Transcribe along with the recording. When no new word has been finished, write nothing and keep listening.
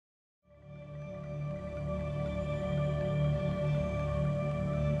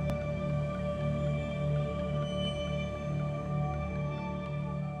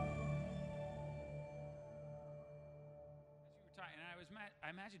I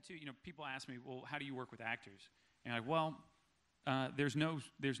imagine too. People ask me, well, how do you work with actors? And I'm like, well, there's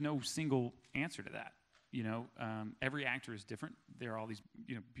no single answer to that. Every actor is different. There are all these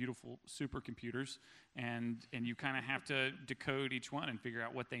beautiful supercomputers, and you kind of have to decode each one and figure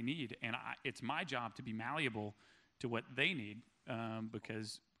out what they need. And it's my job to be malleable to what they need,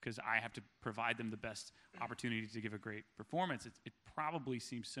 because I have to provide them the best opportunity to give a great performance. It probably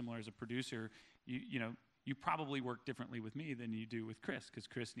seems similar as a producer. You probably work differently with me than you do with Chris, because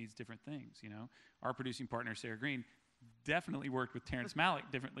Chris needs different things. Our producing partner, Sarah Green, definitely worked with Terrence Malick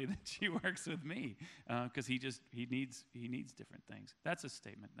differently than she works with me, because he needs different things. That's a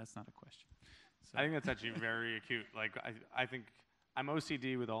statement. That's not a question. So. I think that's actually very acute. Like I think I'm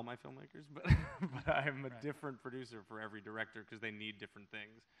OCD with all my filmmakers, but I'm a different producer for every director because they need different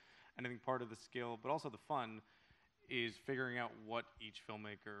things. And I think part of the skill, but also the fun, is figuring out what each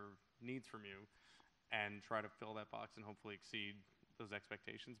filmmaker needs from you and try to fill that box and hopefully exceed those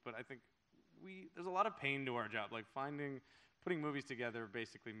expectations. But I think there's a lot of pain to our job. Like putting movies together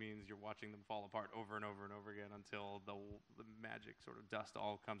basically means you're watching them fall apart over and over and over again until the magic sort of dust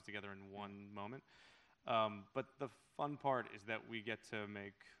all comes together in one moment. But the fun part is that we get to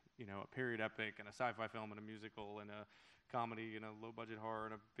make a period epic and a sci-fi film and a musical and a comedy and a low-budget horror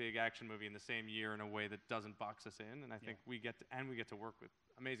and a big action movie in the same year in a way that doesn't box us in. And I think we get to work with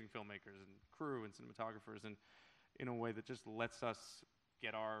amazing filmmakers and crew and cinematographers, and in a way that just lets us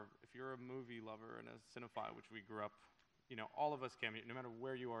get if you're a movie lover and a cinephile, which we grew up, all of us can, no matter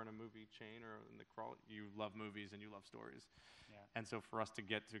where you are in a movie chain or in the crawl, you love movies and you love stories. Yeah. And so for us to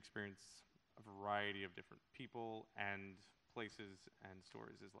get to experience a variety of different people and places and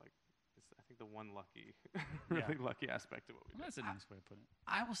stories is I think the one really lucky aspect of what we do. That's a nice way to put it.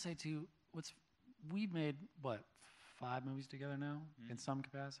 I will say too, we've made 5 movies together now in some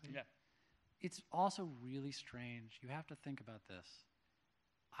capacity. Yeah. It's also really strange. You have to think about this.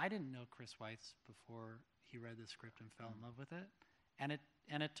 I didn't know Chris Weitz before he read the script and fell in love with it, and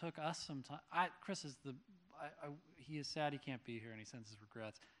it took us some time. Chris is he is sad he can't be here, and he sends his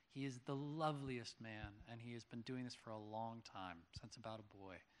regrets. He is the loveliest man, and he has been doing this for a long time, since about a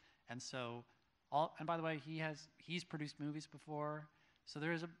boy. And so, and by the way, he's produced movies before, so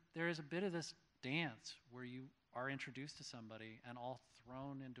there is a bit of this dance where you are introduced to somebody and all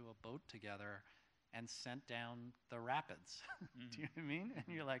thrown into a boat together and sent down the rapids. Do you know what I mean?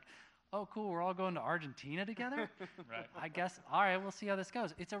 And you're like, oh, cool, we're all going to Argentina together? Right. I guess, all right, we'll see how this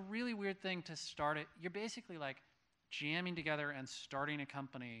goes. It's a really weird thing to start it. You're basically like jamming together and starting a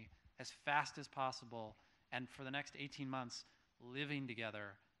company as fast as possible, and for the next 18 months, living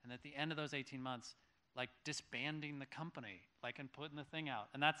together. And at the end of those 18 months, like disbanding the company, and putting the thing out.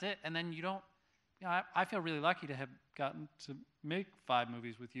 And that's it. And then you don't, I feel really lucky to have gotten to make 5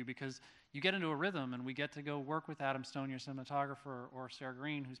 movies with you, because you get into a rhythm, and we get to go work with Adam Stone, your cinematographer, or Sarah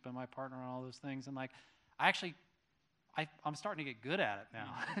Green, who's been my partner on all those things. And I'm starting to get good at it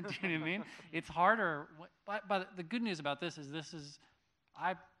now. Do you know what I mean? It's harder. But the good news about this is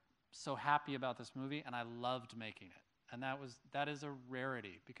I'm so happy about this movie, and I loved making it. And that is a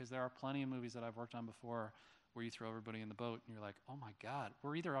rarity, because there are plenty of movies that I've worked on before where you throw everybody in the boat and you're like, oh my God,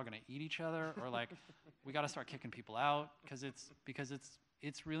 we're either all going to eat each other or we got to start kicking people out, because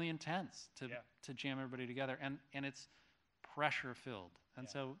it's really intense to jam everybody together, and it's pressure filled. And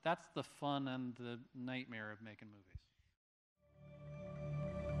so that's the fun and the nightmare of making movies.